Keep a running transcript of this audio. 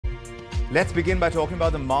Let's begin by talking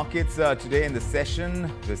about the markets today in the session.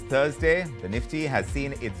 This Thursday, the Nifty has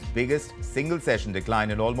seen its biggest single session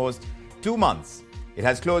decline in almost 2 months. It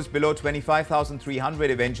has closed below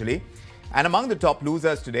 25,300 eventually. And among the top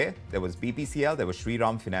losers today, there was BPCL, there was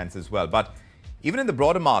Shriram Finance as well. But even in the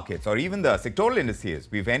broader markets or even the sectoral indices,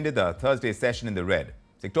 we've ended the Thursday session in the red.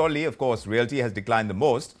 Sectorally, of course, realty has declined the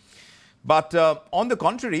most. But on the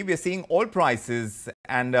contrary, we are seeing oil prices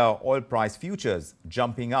and oil price futures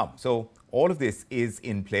jumping up. So all of this is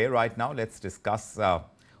in play right now. Let's discuss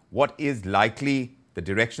what is likely the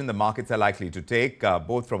direction the markets are likely to take,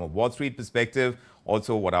 both from a Wall Street perspective,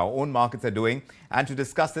 also what our own markets are doing. And to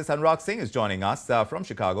discuss this, Anurag Singh is joining us from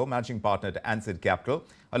Chicago, managing partner at Ansett Capital,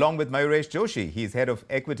 along with Mayuresh Joshi. He's head of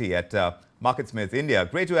equity at MarketSmith India.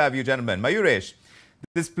 Great to have you, gentlemen. Mayuresh,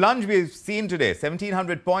 this plunge we've seen today,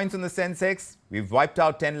 1,700 points on the Sensex. We've wiped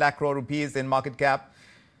out 10 lakh crore rupees in market cap.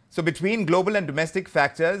 So between global and domestic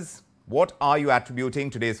factors, what are you attributing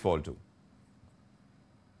today's fall to?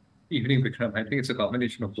 Evening, Vikram. I think it's a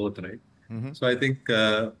combination of both, right? So I think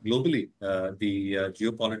globally, the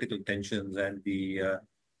geopolitical tensions and the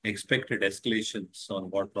expected escalations on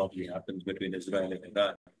what probably happens between Israel and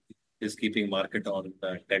Iran is keeping market on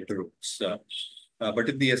tenterhooks. But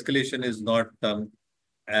if the escalation is not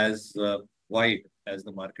as wide as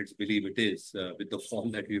the markets believe it is, with the fall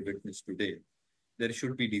that we witnessed today, there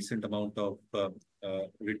should be decent amount of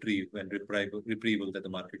retrieve and retrieval that the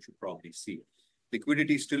market should probably see.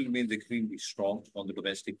 Liquidity still remains extremely strong on the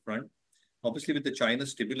domestic front. Obviously, with the China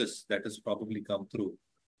stimulus that has probably come through,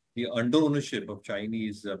 the under-ownership of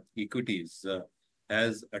Chinese equities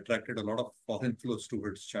has attracted a lot of foreign flows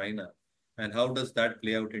towards China. And how does that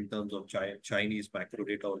play out in terms of Chinese macro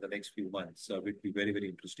data over the next few months? Will be very, very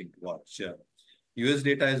interesting to watch. US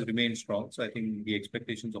data has remained strong. So I think the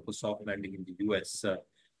expectations of a soft landing in the US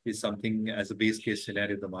is something as a base case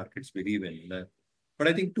scenario the markets believe in. But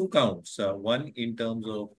I think two counts. One, in terms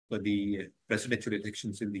of the presidential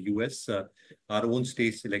elections in the US, our own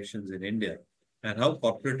state elections in India, and how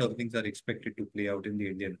corporate earnings are expected to play out in the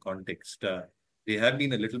Indian context. They have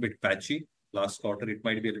been a little bit patchy. Last quarter, it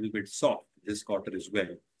might be a little bit soft this quarter as well.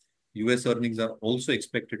 US earnings are also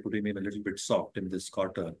expected to remain a little bit soft in this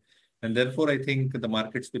quarter. And therefore, I think the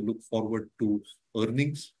markets will look forward to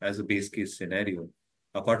earnings as a base case scenario,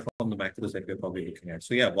 apart from the macros that we're probably looking at.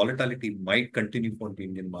 So yeah, volatility might continue for the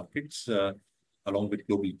Indian markets along with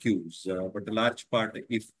global cues. But the large part,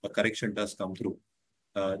 if a correction does come through,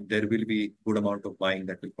 there will be good amount of buying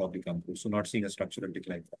that will probably come through. So not seeing a structural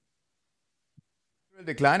decline.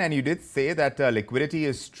 Decline, and you did say that liquidity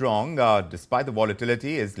is strong despite the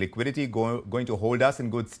volatility. Is liquidity going to hold us in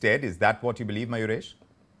good stead? Is that what you believe, Mayuresh?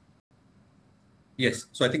 Yes.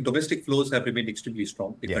 So I think domestic flows have remained extremely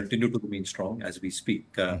strong. They continue to remain strong as we speak.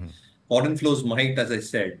 Foreign flows might, as I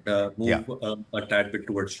said, move a tad bit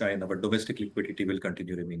towards China, but domestic liquidity will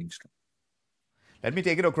continue remaining strong. Let me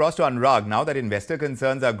take it across to Anurag. Now that investor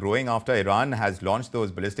concerns are growing after Iran has launched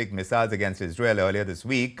those ballistic missiles against Israel earlier this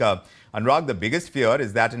week, Anurag, the biggest fear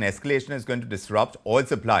is that an escalation is going to disrupt oil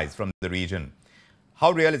supplies from the region.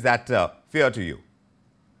 How real is that fear to you?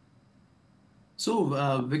 So,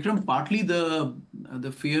 Vikram, partly the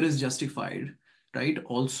fear is justified, right?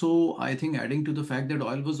 Also, I think adding to the fact that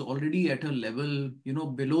oil was already at a level,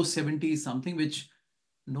 below 70 something, which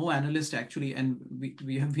no analyst actually, and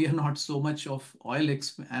we are not so much of oil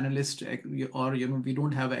analyst, or we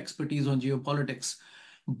don't have expertise on geopolitics,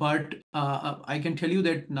 but I can tell you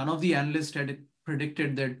that none of the analysts had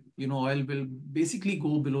predicted that oil will basically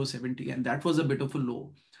go below 70, and that was a bit of a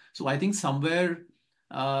low. So I think somewhere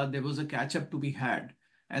there was a catch up to be had,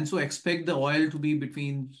 and so expect the oil to be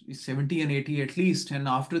between 70 and 80 at least. And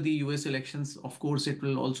after the US elections, of course, it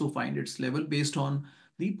will also find its level based on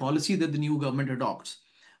the policy that the new government adopts.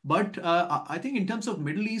 But I think in terms of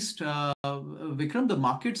Middle East, Vikram, the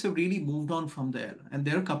markets have really moved on from there. And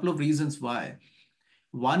there are a couple of reasons why.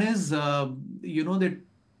 One is, no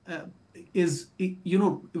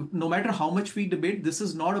matter how much we debate, this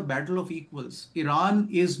is not a battle of equals. Iran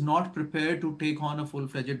is not prepared to take on a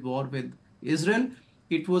full-fledged war with Israel.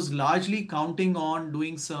 It was largely counting on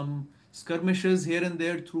doing some skirmishes here and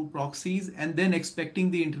there through proxies, and then expecting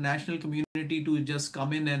the international community to just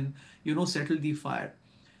come in and, settle the fire.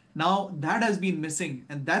 Now, that has been missing,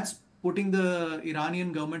 and that's putting the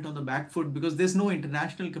Iranian government on the back foot, because there's no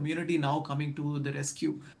international community now coming to the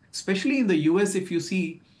rescue. Especially in the US, if you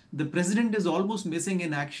see, the president is almost missing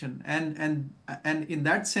in action. And in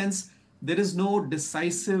that sense, there is no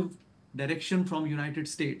decisive direction from United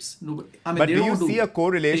States. No, but do you see a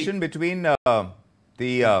correlation between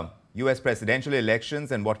the US presidential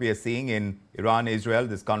elections and what we are seeing in Iran, Israel,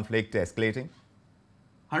 this conflict escalating?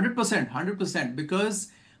 100%, 100%. Because,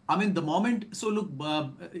 I mean, the moment, so look,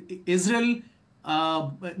 Israel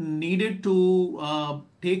needed to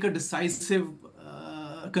take a decisive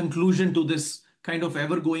conclusion to this kind of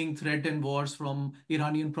ever-going threat and wars from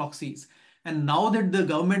Iranian proxies. And now that the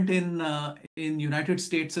government in United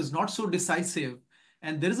States is not so decisive,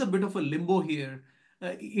 and there is a bit of a limbo here,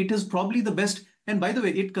 it is probably the best. And by the way,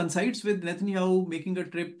 it coincides with Netanyahu making a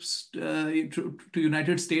trip to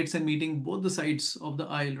United States and meeting both the sides of the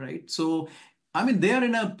aisle, right? So, I mean, they are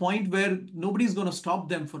in a point where nobody's going to stop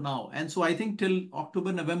them for now. And so I think till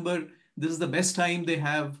October, November, this is the best time they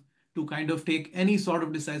have to kind of take any sort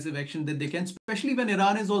of decisive action that they can, especially when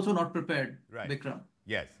Iran is also not prepared, right. Vikram.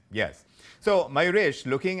 Yes, yes. So, Mayuresh,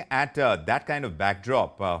 looking at that kind of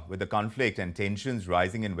backdrop with the conflict and tensions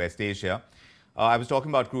rising in West Asia, I was talking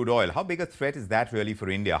about crude oil. How big a threat is that really for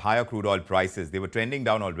India? Higher crude oil prices, they were trending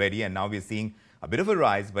down already and now we're seeing a bit of a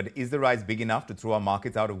rise, but is the rise big enough to throw our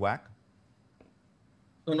markets out of whack?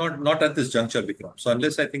 No, not at this juncture, Vikram. So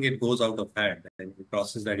unless I think it goes out of hand and it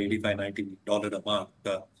crosses that $85-90 a mark,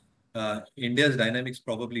 India's dynamics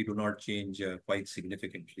probably do not change quite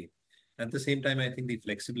significantly. At the same time, I think the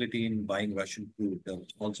flexibility in buying Russian crude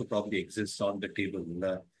also probably exists on the table,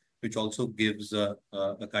 which also gives a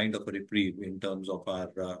kind of a reprieve in terms of our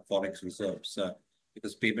forex reserves,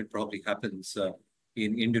 because payment probably happens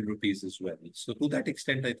in Indian rupees as well. So to that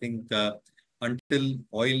extent, I think until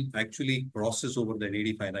oil actually crosses over the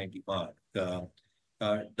 85-90 mark,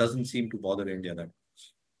 doesn't seem to bother India that much.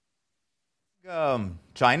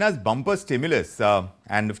 China's bumper stimulus,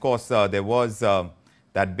 and of course, there was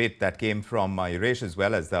that bit that came from Mayuresh as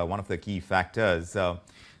well as one of the key factors.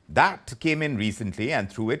 That came in recently, and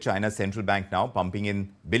through it, China's central bank now pumping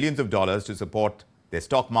in billions of dollars to support their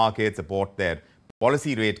stock market, support their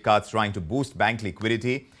policy rate cuts, trying to boost bank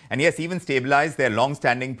liquidity, and yes, even stabilize their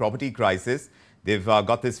long-standing property crisis. They've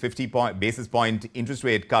got this 50 basis point interest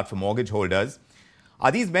rate cut for mortgage holders.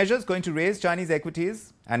 Are these measures going to raise Chinese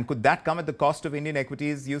equities, and could that come at the cost of Indian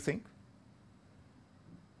equities, you think?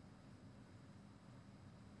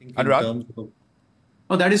 Anurag?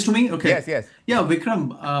 Oh, that is to me? Okay. Yes, yes. Yeah,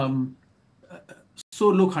 Vikram. So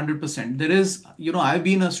look, 100%. There is, I've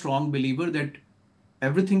been a strong believer that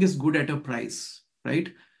everything is good at a price,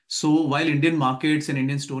 right? So while Indian markets and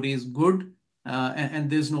Indian story is good, and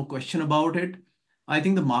there's no question about it, I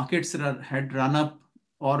think the markets had run up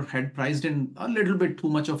or had priced in a little bit too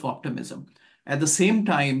much of optimism. At the same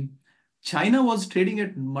time, China was trading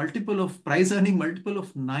at price earning multiple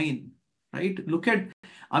of 9, right?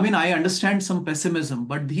 I understand some pessimism,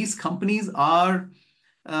 but these companies are,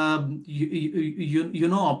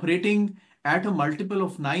 operating at a multiple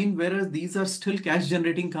of 9, whereas these are still cash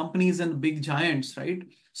generating companies and big giants, right?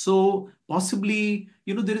 So possibly,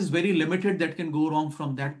 there is very limited that can go wrong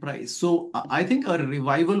from that price. So I think a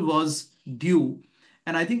revival was due.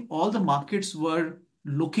 And I think all the markets were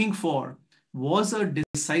looking for was a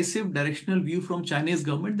decisive directional view from Chinese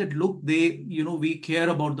government that, look, we care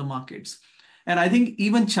about the markets. And I think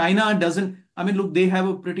even China doesn't, they have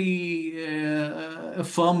a pretty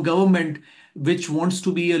firm government which wants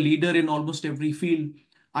to be a leader in almost every field.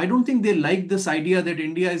 I don't think they like this idea that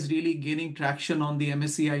India is really gaining traction on the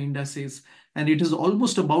MSCI indices, and it is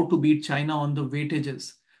almost about to beat China on the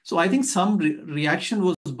weightages. So I think some reaction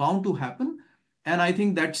was bound to happen. And I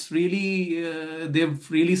think that's really, they've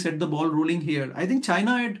really set the ball rolling here. I think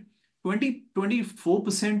China had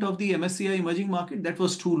 24% of the MSCI emerging market, that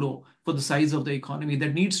was too low for the size of the economy.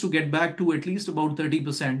 That needs to get back to at least about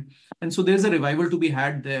 30%. And so there's a revival to be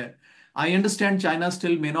had there. I understand China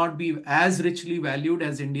still may not be as richly valued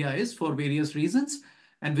as India is for various reasons,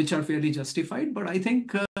 and which are fairly justified. But I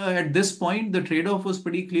think at this point, the trade-off was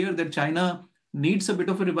pretty clear that China needs a bit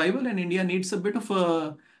of a revival and India needs a bit of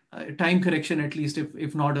a time correction, at least,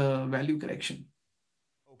 if not a value correction.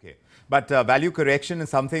 Okay. But value correction is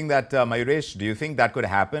something that, Mayuresh, do you think that could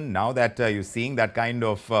happen now that you're seeing that kind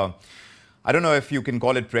of, I don't know if you can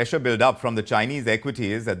call it pressure build up from the Chinese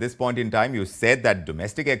equities at this point in time? You said that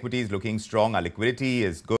domestic equity is looking strong, our liquidity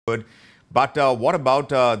is good. But what about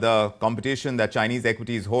the competition that Chinese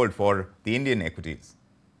equities hold for the Indian equities?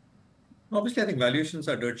 Obviously, I think valuations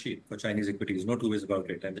are dirt cheap for Chinese equities, no two ways about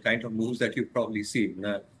it. And the kind of moves that you've probably seen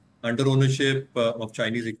under ownership of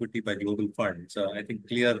Chinese equity by global funds, I think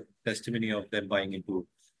clear testimony of them buying into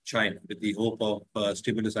China with the hope of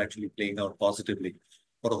stimulus actually playing out positively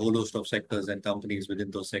for a whole host of sectors and companies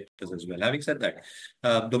within those sectors as well. Having said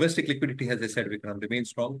that, domestic liquidity, as I said, Vikram,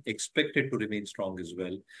 remains strong, expected to remain strong as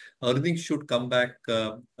well. Earnings should come back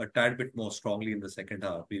a tad bit more strongly in the second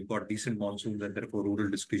half. We've got decent monsoons and therefore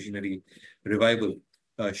rural discretionary revival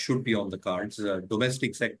should be on the cards.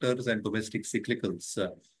 Domestic sectors and domestic cyclicals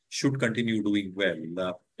should continue doing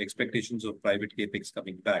well. Expectations of private capex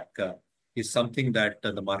coming back is something that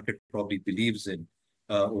the market probably believes in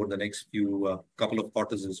over the next few couple of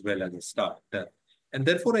quarters as well as a start. And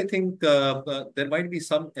therefore, I think there might be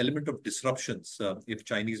some element of disruptions if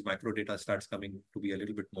Chinese macro data starts coming to be a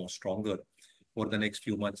little bit more stronger over the next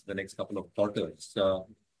few months, the next couple of quarters.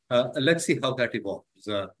 Let's see how that evolves.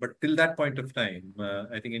 But till that point of time,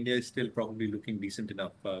 I think India is still probably looking decent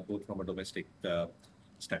enough, both from a domestic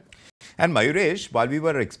standpoint. And Mayuresh, while we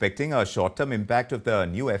were expecting a short-term impact of the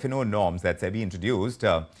new F&O norms that SEBI introduced,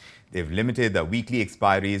 they've limited the weekly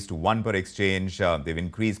expiries to one per exchange. They've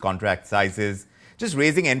increased contract sizes, just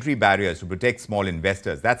raising entry barriers to protect small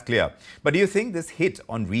investors. That's clear. But do you think this hit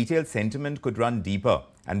on retail sentiment could run deeper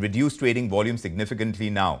and reduce trading volume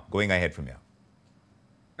significantly now, going ahead from here?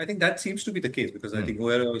 I think that seems to be the case because I think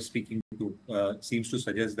whoever I was speaking to seems to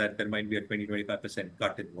suggest that there might be a 20-25%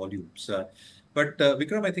 cut in volumes. But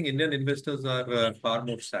Vikram, I think Indian investors are far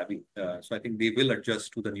more savvy. So I think they will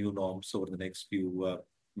adjust to the new norms over the next few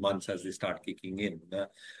months as they start kicking in.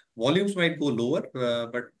 Volumes might go lower,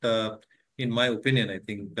 but in my opinion, I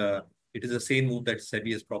think it is the same move that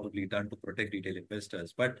SEBI has probably done to protect retail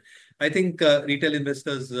investors. But I think retail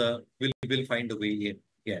investors will find a way in.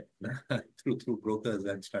 Yeah, through brokers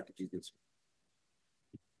and strategies. Risk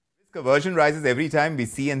aversion rises every time we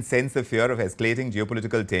see and sense the fear of escalating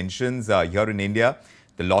geopolitical tensions here in India.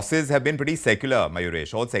 The losses have been pretty secular,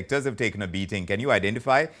 Mayuresh. All sectors have taken a beating. Can you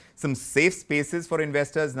identify some safe spaces for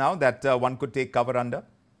investors now that one could take cover under?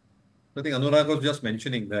 I think Anurag was just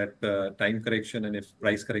mentioning that time correction, and if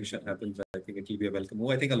price correction happens, I think it will be a welcome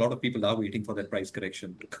move. I think a lot of people are waiting for that price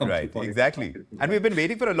correction to come. Right, exactly. And we've been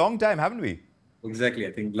waiting for a long time, haven't we? Exactly.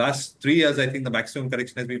 I think last 3 years, I think the maximum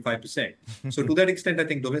correction has been 5%. So to that extent, I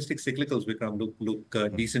think domestic cyclicals, Vikram,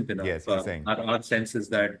 look decent enough. Yes, you're saying. Our sense is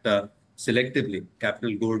that selectively,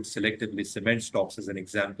 capital goods, selectively cement stocks as an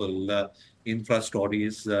example, infra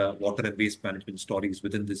stories, water and waste management stories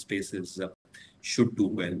within these spaces should do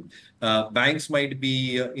well. Banks might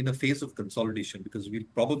be in a phase of consolidation because we'll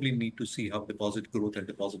probably need to see how deposit growth and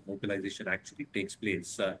deposit mobilization actually takes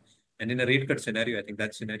place. And in a rate cut scenario, I think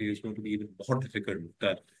that scenario is going to be even more difficult.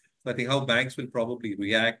 So I think how banks will probably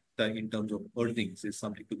react in terms of earnings is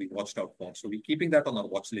something to be watched out for. So we're keeping that on our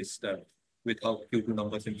watch list with how Q2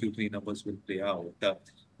 numbers and Q3 numbers will play out.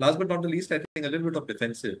 Last but not the least, I think a little bit of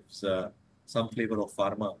defensives, some flavor of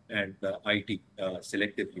pharma and IT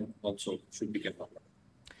selectively also should be kept up.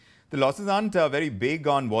 The losses aren't very big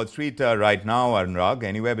on Wall Street right now, Anurag,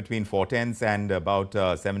 anywhere between 0.4 and about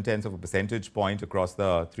 0.7 of a percentage point across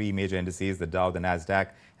the three major indices, the Dow, the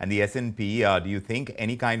Nasdaq and the S&P. Do you think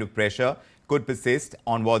any kind of pressure could persist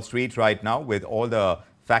on Wall Street right now with all the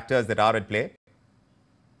factors that are at play?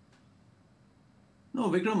 No,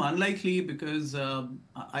 Vikram, unlikely because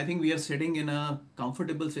I think we are sitting in a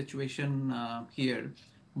comfortable situation here.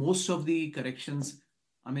 Most of the corrections,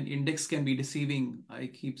 I mean, index can be deceiving. I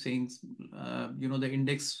keep saying, the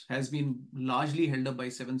index has been largely held up by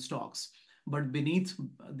 7 stocks. But beneath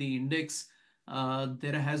the index,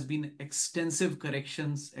 there has been extensive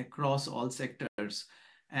corrections across all sectors.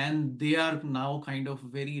 And they are now kind of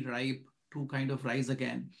very ripe to kind of rise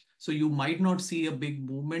again. So you might not see a big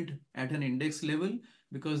movement at an index level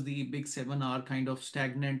because the big 7 are kind of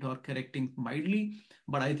stagnant or correcting mildly.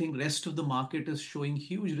 But I think rest of the market is showing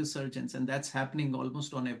huge resurgence, and that's happening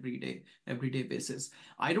almost on everyday basis.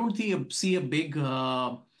 I don't see a big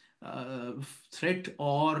threat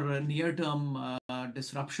or near-term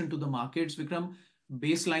disruption to the markets, Vikram.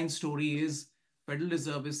 Baseline story is Federal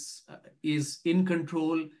Reserve is in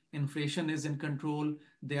control, inflation is in control,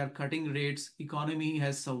 they are cutting rates, economy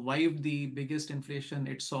has survived the biggest inflation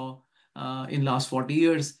it saw in last 40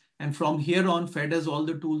 years. And from here on, Fed has all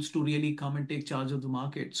the tools to really come and take charge of the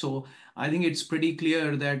market. So I think it's pretty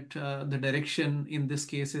clear that the direction in this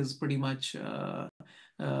case is pretty much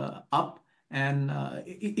up. And,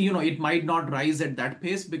 it might not rise at that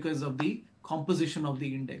pace because of the composition of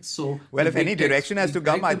the index. So, well, if any direction has to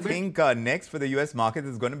come, I think next for the US market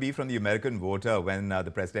is going to be from the American voter when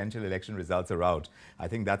the presidential election results are out. I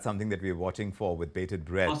think that's something that we're watching for with bated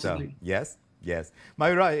breath. Possibly. Yes. Yes.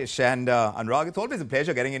 Mayuresh and Anurag, it's always a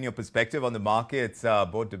pleasure getting in your perspective on the markets,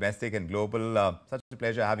 both domestic and global. Such a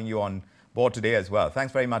pleasure having you on board today as well.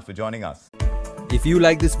 Thanks very much for joining us. If you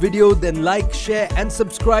like this video, then like, share and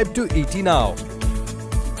subscribe to ET Now.